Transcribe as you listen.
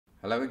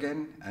Hello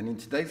again, and in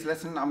today's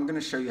lesson I'm going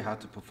to show you how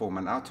to perform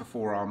an outer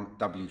forearm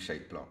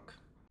W-shaped block.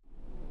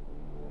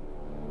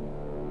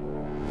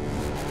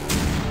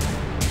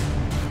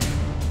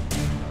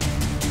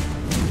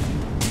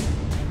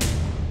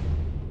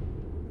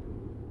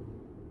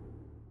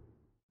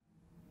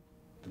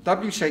 The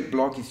W-shaped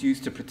block is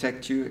used to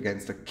protect you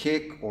against a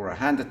kick or a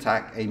hand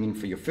attack aiming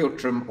for your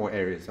philtrum or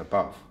areas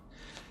above.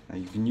 Now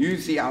you can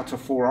use the outer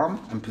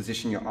forearm and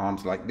position your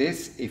arms like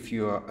this if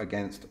you are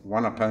against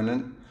one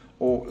opponent,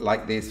 or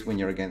like this when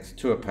you're against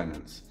two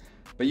opponents.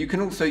 But you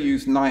can also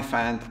use knife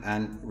hand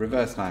and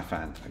reverse knife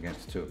hand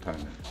against two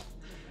opponents.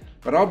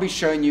 But I'll be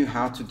showing you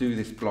how to do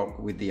this block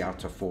with the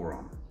outer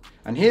forearm.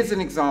 And here's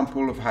an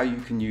example of how you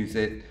can use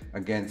it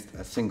against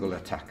a single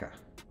attacker.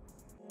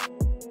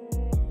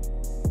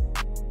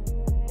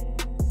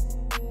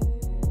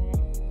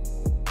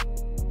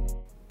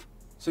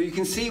 So you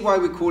can see why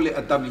we call it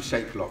a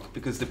W-shaped block,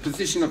 because the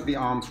position of the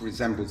arms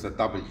resembles a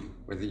W,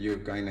 whether you're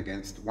going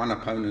against one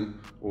opponent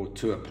or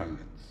two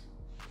opponents.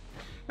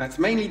 Now it's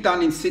mainly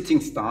done in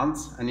sitting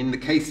stance, and in the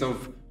case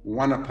of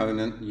one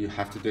opponent you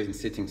have to do it in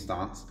sitting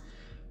stance,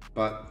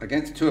 but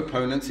against two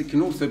opponents it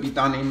can also be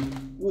done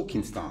in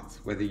walking stance,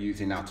 whether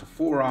using outer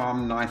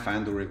forearm, knife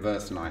hand or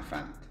reverse knife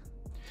hand.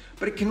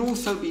 But it can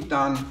also be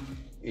done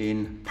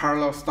in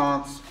parallel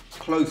stance,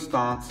 closed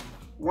stance,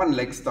 one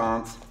leg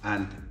stance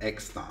and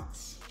X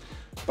stance.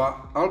 But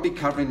I'll be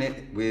covering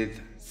it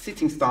with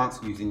sitting stance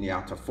using the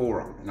outer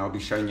forearm, and I'll be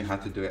showing you how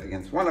to do it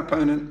against one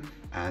opponent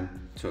and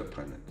two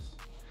opponents.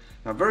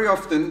 Now very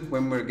often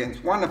when we're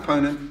against one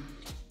opponent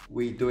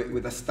we do it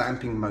with a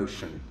stamping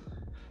motion.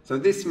 So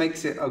this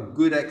makes it a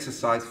good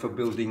exercise for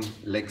building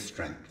leg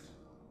strength.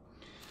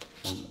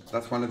 And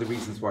that's one of the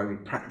reasons why we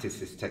practice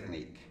this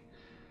technique.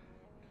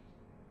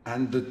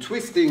 And the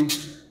twisting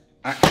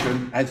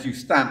action as you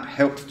stamp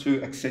helps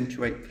to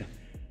accentuate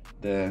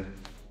the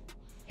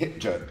hip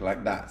jerk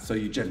like that, so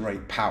you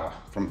generate power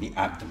from the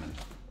abdomen.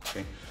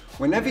 Okay?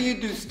 Whenever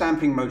you do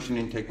stamping motion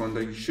in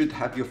Taekwondo, you should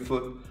have your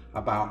foot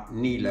about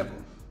knee level,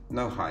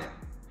 no higher.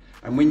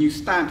 And when you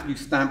stamp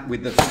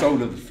with the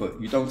sole of the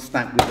foot. You don't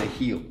stamp with the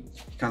heel.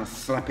 You're kind of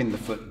slapping the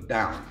foot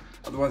down,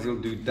 otherwise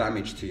it'll do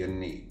damage to your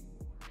knee.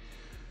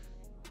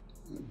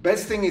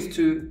 Best thing is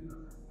to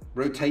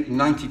rotate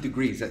 90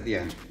 degrees at the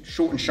end,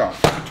 short and sharp,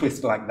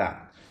 twist like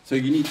that. So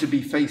you need to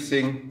be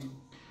facing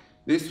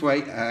this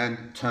way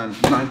and turn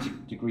 90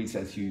 degrees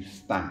as you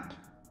stamp.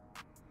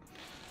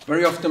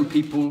 Very often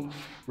people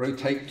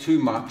rotate too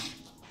much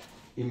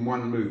in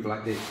one move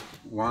like this,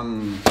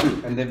 1,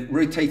 2, and they're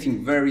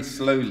rotating very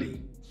slowly.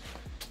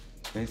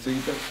 Okay, so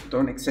you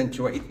don't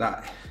accentuate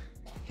that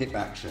hip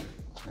action.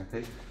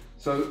 Okay,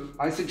 so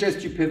I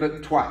suggest you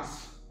pivot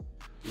twice.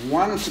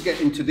 1 to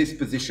get into this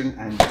position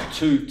and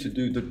 2 to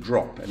do the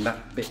drop, and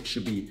that bit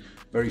should be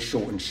very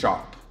short and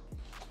sharp.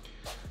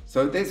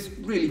 So there's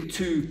really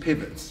 2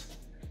 pivots.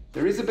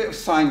 There is a bit of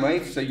sine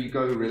wave, so you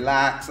go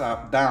relax,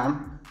 up,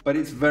 down, but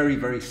it's very,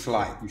 very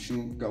slight. You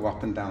shouldn't go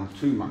up and down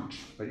too much,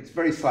 but it's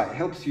very slight. It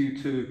helps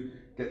you to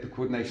get the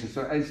coordination.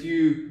 So as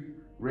you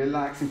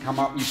relax and come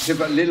up, you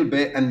pivot a little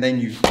bit and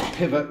then you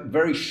pivot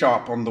very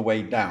sharp on the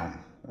way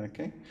down,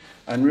 okay?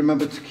 And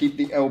remember to keep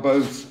the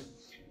elbows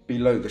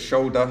below the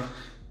shoulder,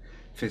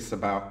 fists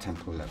about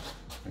temple level,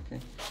 okay?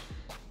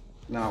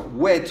 Now,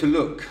 where to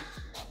look?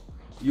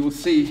 You will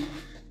see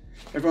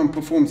everyone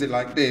performs it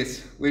like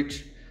this,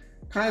 which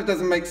kind of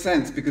doesn't make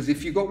sense, because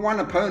if you've got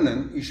one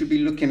opponent, you should be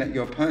looking at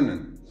your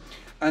opponent.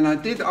 And I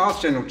did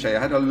ask General Choi, I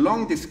had a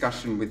long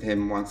discussion with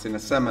him once in a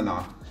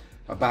seminar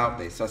about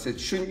this. I said,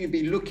 shouldn't you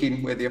be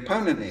looking where the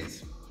opponent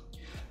is?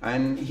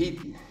 And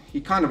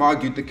he kind of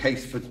argued the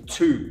case for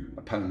two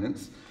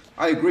opponents.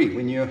 I agree,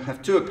 when you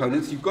have two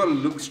opponents, you've got to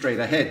look straight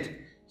ahead.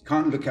 You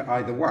can't look at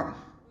either one.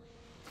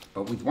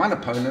 But with one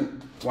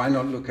opponent, why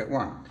not look at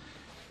one?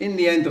 In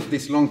the end of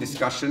this long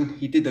discussion,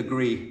 he did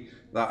agree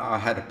that I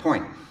had a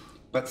point.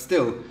 But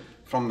still,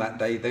 from that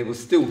day, they were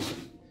still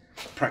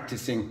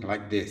practicing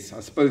like this. I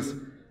suppose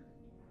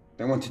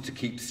they wanted to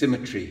keep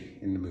symmetry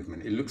in the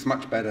movement. It looks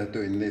much better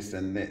doing this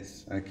than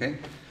this, okay?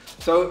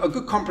 So a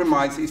good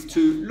compromise is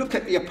to look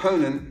at the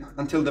opponent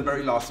until the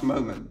very last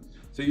moment.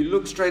 So you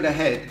look straight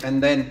ahead,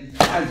 and then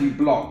as you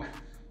block,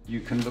 you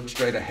can look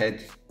straight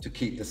ahead to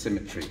keep the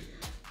symmetry.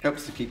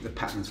 Helps to keep the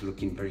patterns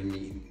looking very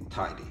neat and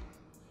tidy.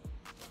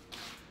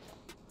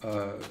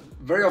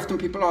 Very often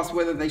people ask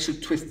whether they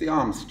should twist the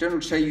arms. General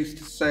Choi used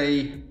to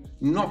say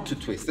not to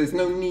twist. There's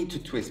no need to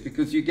twist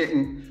because you're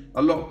getting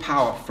a lot of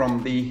power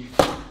from the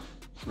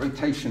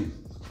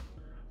rotation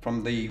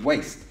from the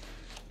waist.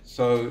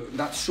 So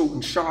that's short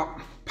and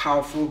sharp,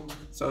 powerful,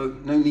 so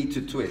no need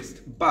to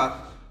twist. But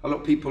a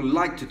lot of people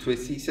like to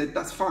twist. He said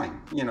that's fine.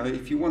 You know,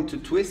 if you want to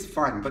twist,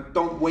 fine, but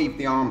don't wave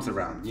the arms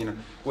around. You know,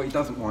 what he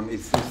doesn't want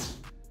is this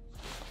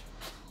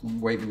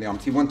waving the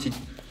arms. He wanted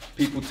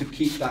people to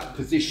keep that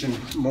position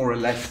more or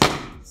less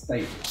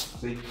stable,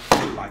 see,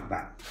 like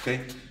that,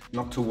 okay?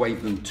 Not to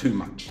wave them too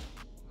much.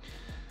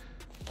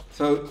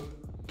 So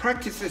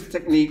practice this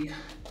technique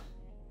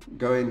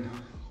going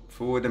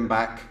forward and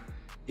back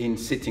in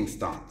sitting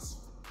stance.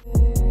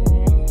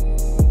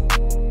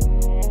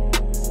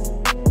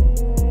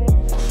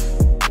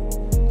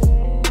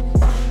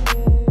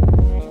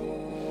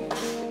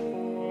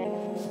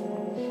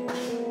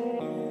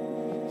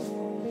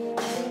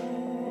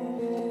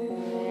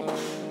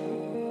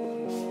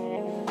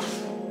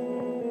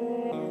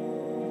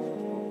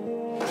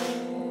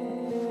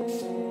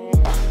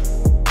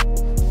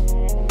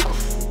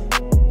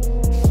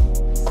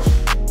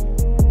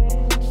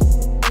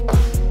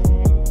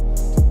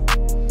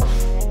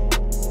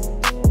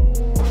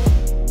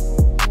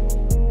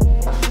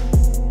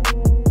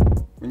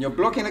 When you're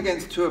blocking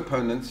against two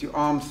opponents, your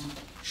arms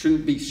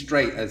shouldn't be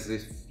straight as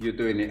if you're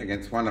doing it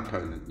against one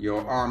opponent.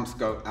 Your arms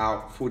go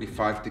out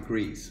 45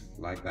 degrees,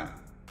 like that.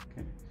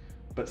 Okay?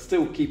 But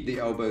still keep the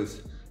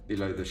elbows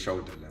below the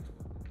shoulder level,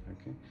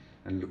 okay?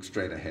 And look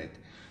straight ahead.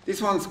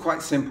 This one's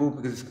quite simple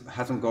because it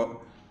hasn't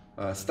got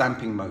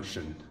stamping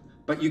motion.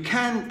 But you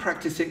can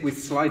practice it with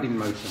sliding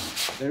motion.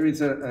 There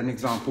is an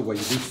example where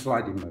you do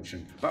sliding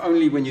motion, but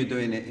only when you're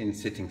doing it in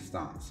sitting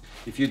stance.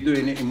 If you're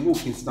doing it in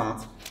walking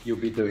stance, you'll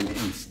be doing it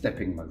in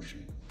stepping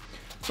motion.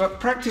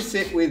 But practice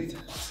it with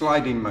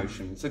sliding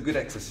motion. It's a good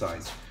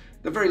exercise.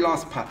 The very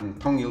last pattern,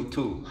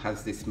 Tong-Il-Tu,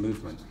 has this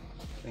movement.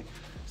 Okay?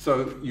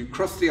 So you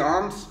cross the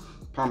arms,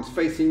 palms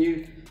facing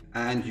you,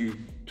 and you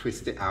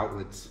twist it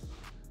outwards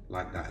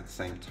like that at the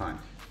same time.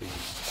 So you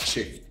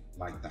shift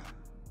like that.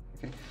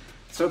 Okay?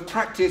 So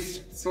practice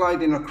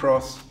sliding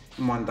across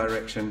in one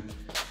direction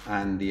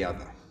and the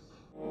other.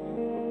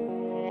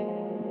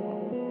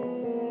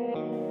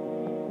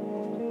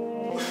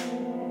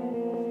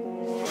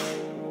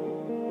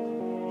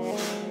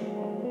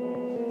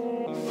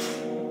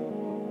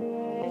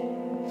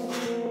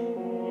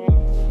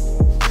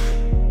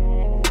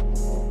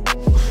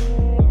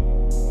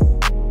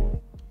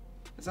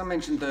 As I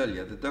mentioned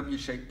earlier, the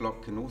W-shaped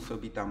block can also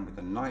be done with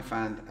a knife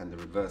hand and a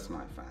reverse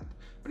knife hand,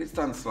 but it's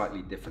done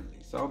slightly differently.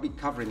 So I'll be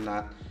covering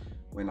that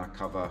when I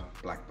cover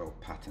black belt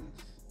patterns.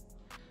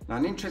 Now,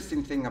 an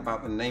interesting thing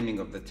about the naming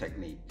of the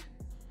technique.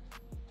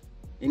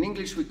 In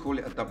English, we call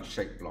it a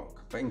double-shaped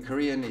block, but in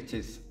Korean, it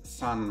is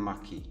san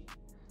Makgi.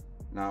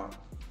 Now,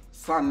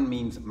 san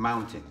means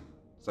mountain.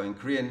 So in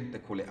Korean, they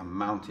call it a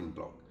mountain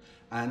block.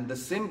 And the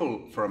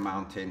symbol for a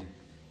mountain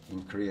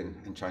in Korean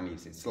and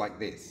Chinese, it's like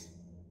this.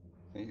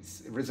 It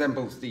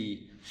resembles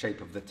the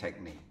shape of the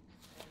technique.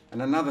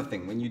 And another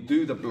thing, when you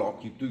do the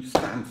block, you do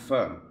stand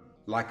firm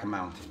like a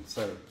mountain.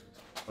 So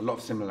a lot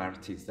of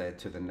similarities there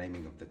to the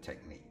naming of the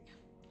technique.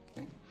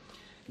 Okay?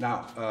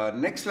 Now,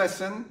 next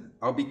lesson,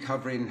 I'll be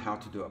covering how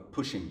to do a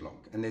pushing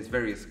block, and there's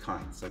various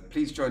kinds. So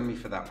please join me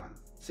for that one.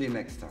 See you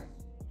next time.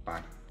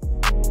 Bye.